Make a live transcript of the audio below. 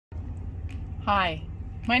Hi,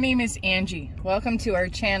 my name is Angie. Welcome to our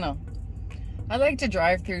channel. I like to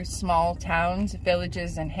drive through small towns,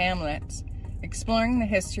 villages, and hamlets, exploring the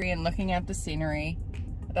history and looking at the scenery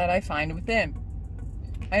that I find within.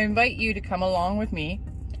 I invite you to come along with me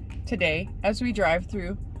today as we drive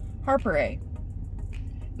through Harpurhey,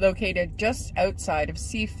 located just outside of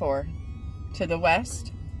Seaford, to the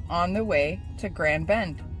west on the way to Grand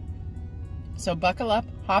Bend. So buckle up,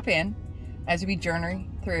 hop in as we journey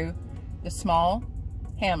through the small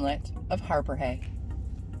hamlet of Harpurhey.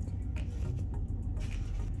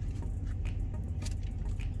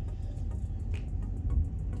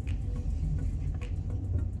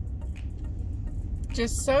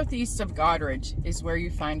 Just southeast of Godrich is where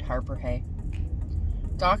you find Harpurhey.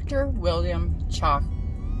 Dr. William Chalk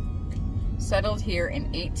settled here in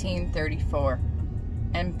 1834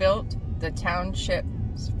 and built the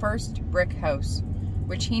township's first brick house,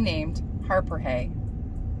 which he named Harpurhey.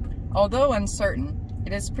 Although uncertain,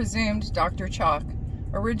 it is presumed Dr. Chalk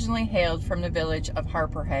originally hailed from the village of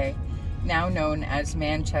Harpurhey, now known as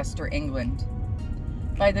Manchester, England.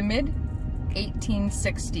 By the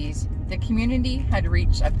mid-1860s, the community had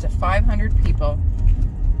reached up to 500 people,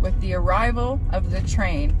 with the arrival of the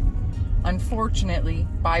train unfortunately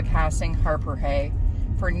bypassing Harpurhey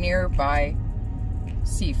for nearby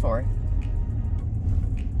Seaford.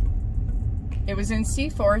 It was in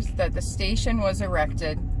Seaford that the station was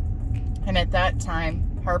erected, and at that time,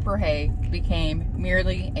 Harpurhey became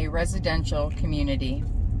merely a residential community.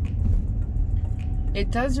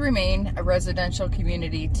 It does remain a residential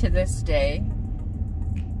community to this day,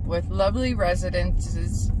 with lovely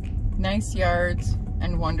residences, nice yards,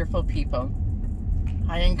 and wonderful people.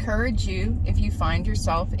 I encourage you, if you find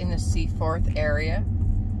yourself in the Seaford area,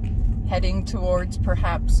 heading towards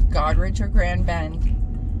perhaps Godrich or Grand Bend,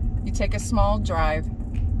 you take a small drive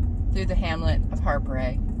through the hamlet of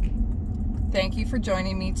Harpurhey. Thank you for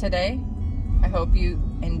joining me today. I hope you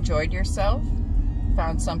enjoyed yourself,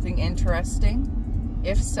 found something interesting.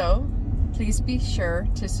 If so, please be sure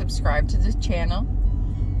to subscribe to the channel.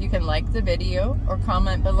 You can like the video or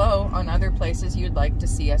comment below on other places you'd like to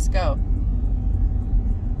see us go.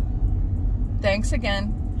 Thanks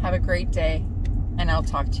again, have a great day, and I'll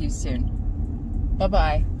talk to you soon.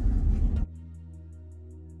 Bye-bye.